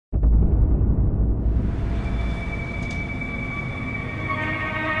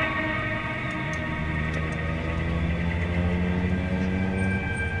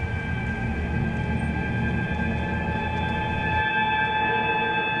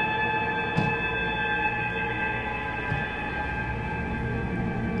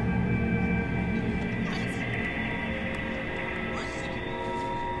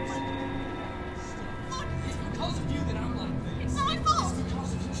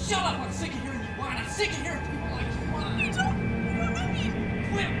Shut up! I'm sick of hearing you whine. I'm sick of hearing people like you whine. You don't know me.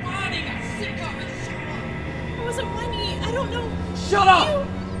 Quit whining! I'm sick of it! Shut up! I wasn't whining. I don't know. Shut up!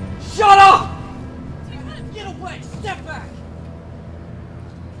 Shut up! Damn it. Get away! Step back!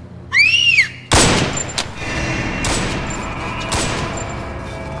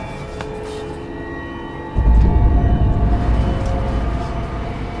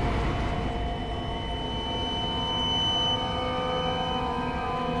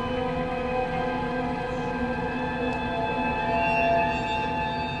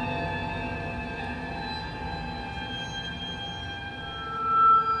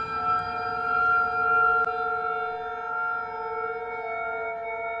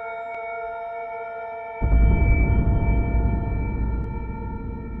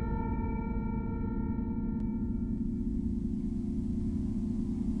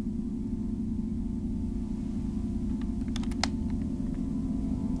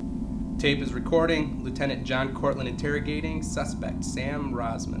 Tape is recording. Lieutenant John Cortland interrogating suspect Sam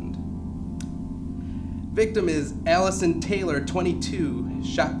Rosamond. Victim is Allison Taylor, 22,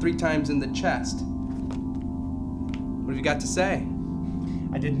 shot 3 times in the chest. What have you got to say?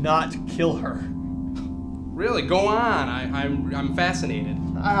 I did not kill her. Really? Go on. I'm fascinated.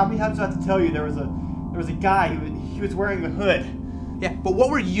 How many times do I have to tell you there was a guy, he was wearing a hood. Yeah, but what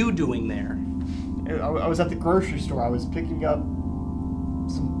were you doing there? I was at the grocery store. I was picking up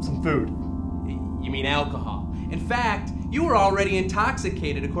some food. You mean alcohol. In fact, you were already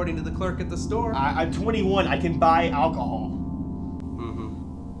intoxicated according to the clerk at the store. I'm 21. I can buy alcohol.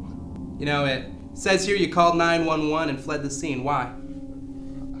 Mm-hmm. You know, it says here you called 911 and fled the scene. Why?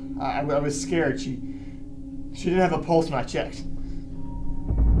 I was scared. She didn't have a pulse when I checked.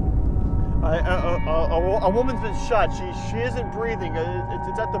 A woman's been shot. She isn't breathing.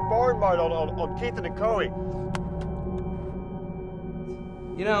 It's at the barn mart on Keith and Ecoe.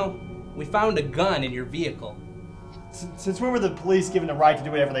 You know, we found a gun in your vehicle. Since when were the police given the right to do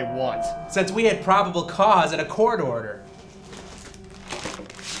whatever they want? Since we had probable cause and a court order.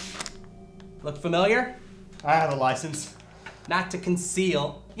 Look familiar? I have a license. Not to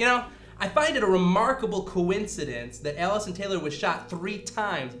conceal. You know, I find it a remarkable coincidence that Allison Taylor was shot 3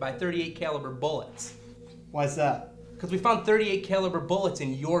 times by .38 caliber bullets. Why's that? Because we found .38 caliber bullets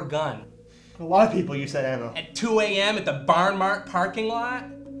in your gun. A lot of people use that ammo. At 2 a.m. at the Barn Mart parking lot?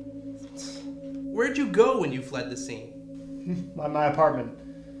 Where'd you go when you fled the scene? My apartment.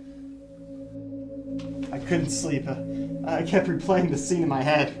 I couldn't sleep. I kept replaying the scene in my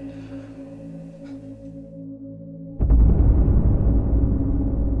head.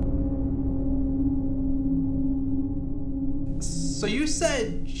 So you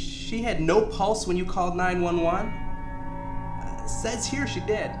said she had no pulse when you called 911? Says here she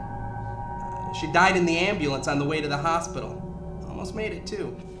did. She died in the ambulance on the way to the hospital. Almost made it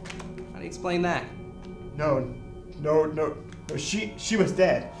too. How do you explain that? No, she was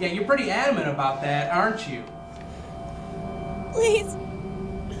dead. Yeah, you're pretty adamant about that, aren't you? Please.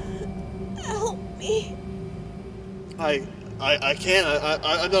 Help me. I can't.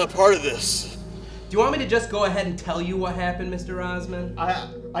 I'm not a part of this. Do you want me to just go ahead and tell you what happened, Mr. Osmond?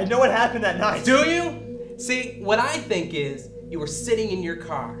 I know what happened that night. Do you? See, what I think is you were sitting in your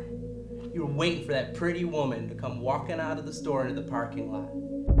car. You were waiting for that pretty woman to come walking out of the store into the parking lot.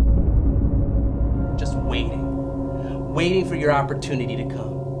 Just waiting. Waiting for your opportunity to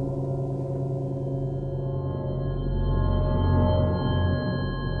come.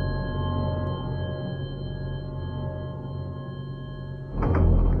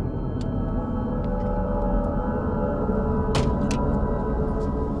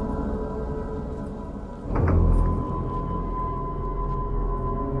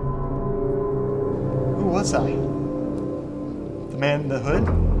 Who was I? The man in the hood?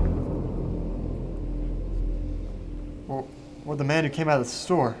 Or the man who came out of the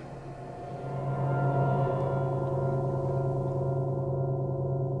store?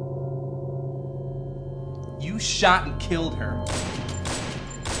 You shot and killed her.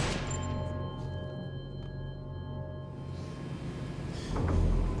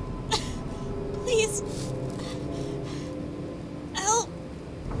 Please. Help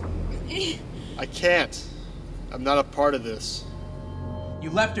me. I can't. I'm not a part of this. You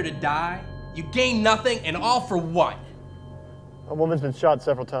left her to die. You gained nothing, and all for what? A woman's been shot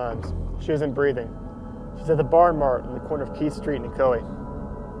several times. She isn't breathing. She's at the Barn Mart on the corner of Keith Street and Ecoe.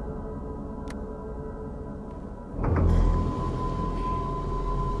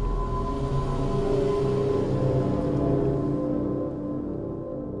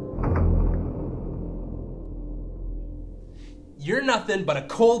 You're nothing but a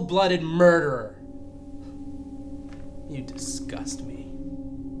cold-blooded murderer. You disgust me.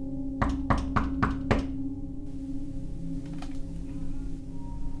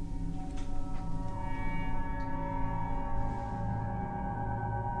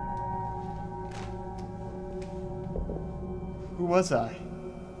 was I?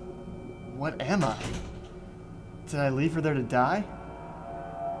 What am I? Did I leave her there to die?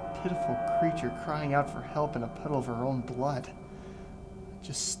 Pitiful creature crying out for help in a puddle of her own blood.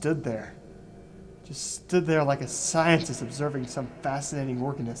 Just stood there like a scientist observing some fascinating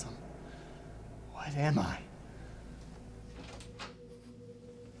organism. What am I?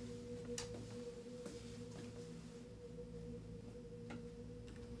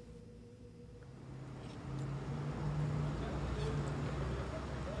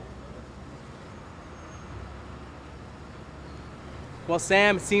 Well,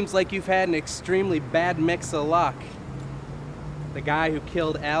 Sam, it seems like you've had an extremely bad mix of luck. The guy who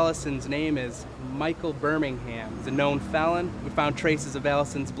killed Allison's name is Michael Birmingham. He's a known felon. We found traces of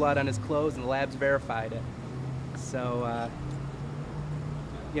Allison's blood on his clothes and the labs verified it. So,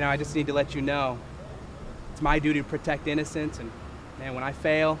 I just need to let you know. It's my duty to protect innocents, and man, when I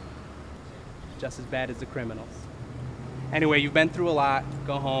fail, just as bad as the criminals. Anyway, you've been through a lot.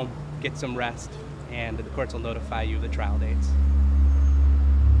 Go home, get some rest, and the courts will notify you of the trial dates.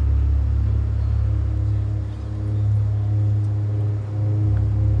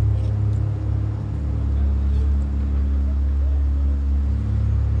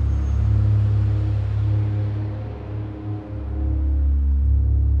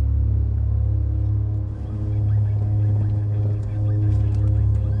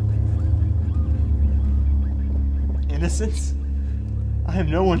 Innocence? I am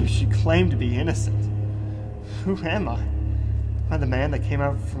no one who should claim to be innocent. Who am I? Am I the man that came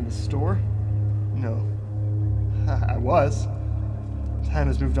out from the store? No. I was. Time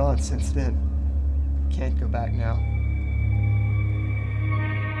has moved on since then. Can't go back now.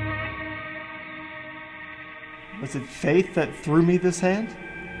 Was it fate that threw me this hand?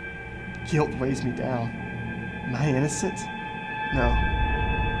 Guilt weighs me down. Am I innocent? No.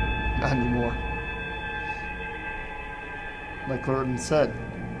 Not anymore. Like Lurton said,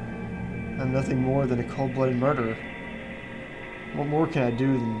 I'm nothing more than a cold-blooded murderer. What more can I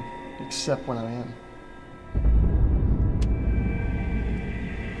do than accept what I am?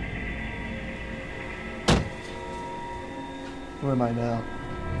 Who am I now?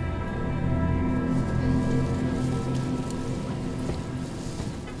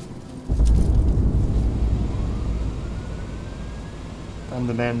 I'm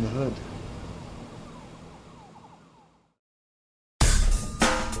the man in the hood.